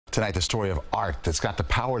Tonight, the story of art that's got the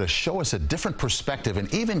power to show us a different perspective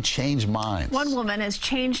and even change minds. One woman has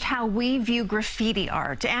changed how we view graffiti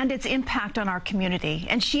art and its impact on our community.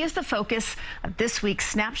 And she is the focus of this week's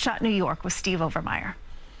Snapshot New York with Steve Overmyer.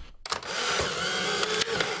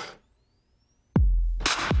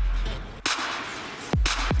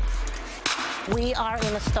 We are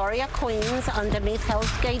in Astoria, Queens, underneath Hell's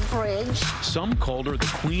Gate Bridge. Some called her the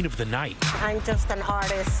Queen of the Night. I'm just an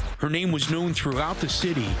artist. Her name was known throughout the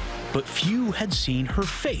city, but few had seen her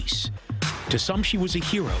face. To some, she was a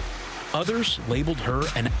hero. Others labeled her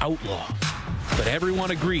an outlaw. But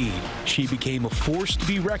everyone agreed she became a force to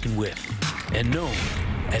be reckoned with and known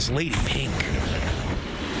as Lady Pink.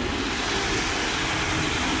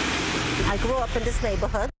 I grew up in this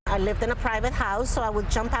neighborhood. I lived in a private house, so I would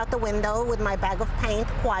jump out the window with my bag of paint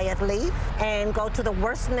quietly and go to the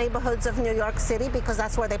worst neighborhoods of New York City because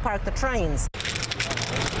that's where they park the trains.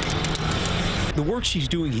 The work she's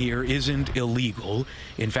doing here isn't illegal.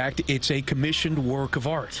 In fact, it's a commissioned work of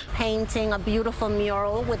art. Painting a beautiful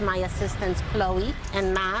mural with my assistants Chloe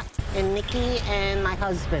and Matt and Nikki and my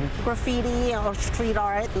husband. Graffiti or street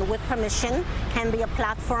art, with permission, can be a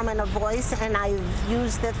platform and a voice, and I've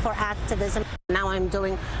used it for activism. Now I'm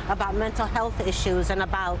doing about mental health issues and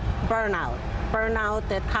about burnout. Burnout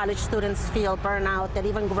that college students feel, burnout that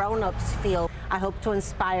even grown-ups feel. I hope to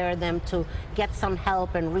inspire them to get some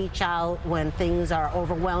help and reach out when things are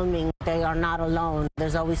overwhelming. They are not alone.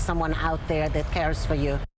 There's always someone out there that cares for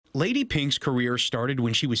you. Lady Pink's career started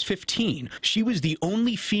when she was 15. She was the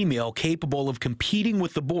only female capable of competing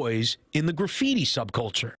with the boys in the graffiti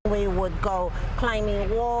subculture. We would go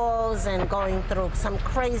climbing walls and going through some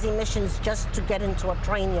crazy missions just to get into a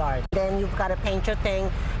train yard. Then you've got to paint your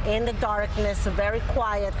thing in the darkness very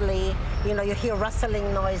quietly. You know, you hear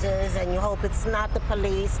rustling noises and you hope it's not the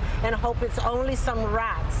police and hope it's only some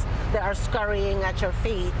rats that are scurrying at your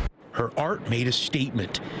feet. Her art made a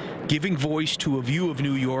statement, giving voice to a view of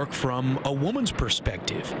New York from a woman's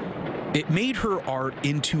perspective. It made her art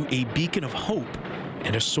into a beacon of hope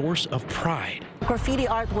and a source of pride. Graffiti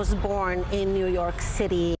art was born in New York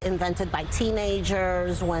City, invented by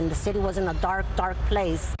teenagers when the city was in a dark, dark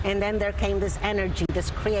place. And then there came this energy, this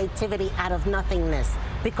creativity out of nothingness,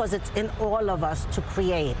 because it's in all of us to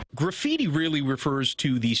create. Graffiti really refers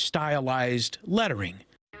to the stylized lettering.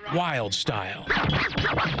 Wild style.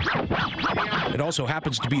 It also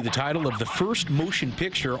happens to be the title of the first motion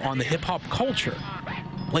picture on the hip-hop culture.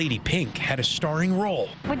 Lady Pink had a starring role.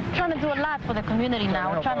 We're trying to do a lot for the community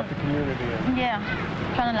now. We're trying to,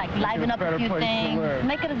 trying to like liven up a few things,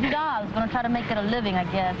 make it a job. We're gonna try to make it a living,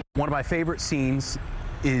 I guess. One of my favorite scenes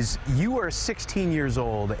is you are 16 years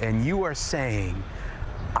old and you are saying,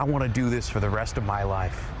 I want to do this for the rest of my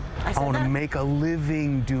life. I want to make a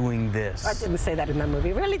living doing this. I didn't say that in that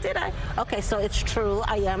movie. Really, did I? Okay, so it's true.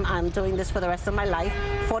 I'm doing this for the rest of my life.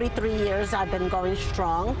 43 years I've been going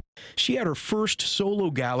strong. She had her first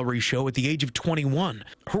solo gallery show at the age of 21.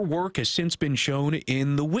 Her work has since been shown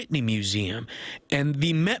in the Whitney Museum and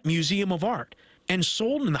the Met Museum of Art and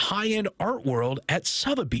sold in the high-end art world at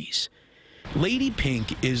Sotheby's. Lady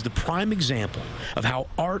Pink is the prime example of how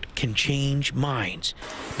art can change minds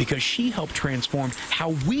because she helped transform how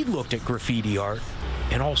we looked at graffiti art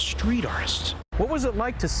and all street artists. What was it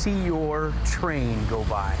like to see your train go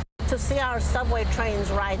by? To see our subway trains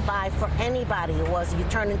ride by for anybody was you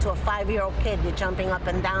turn into a 5-year-old kid, you're jumping up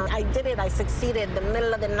and down. I did it, I succeeded in the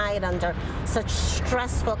middle of the night under such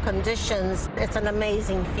stressful conditions. It's an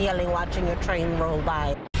amazing feeling watching your train roll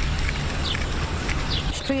by.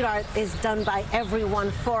 Street art is done by everyone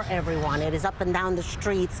for everyone. It is up and down the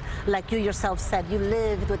streets. Like you yourself said, you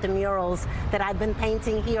lived with the murals that I've been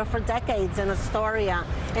painting here for decades in Astoria.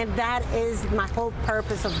 And that is my whole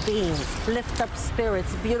purpose of being. Lift up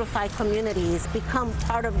spirits, beautify communities, become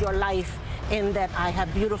part of your life in that I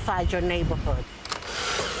have beautified your neighborhood.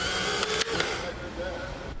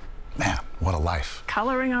 Man, what a life.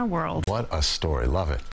 Coloring our world. What a story. Love it.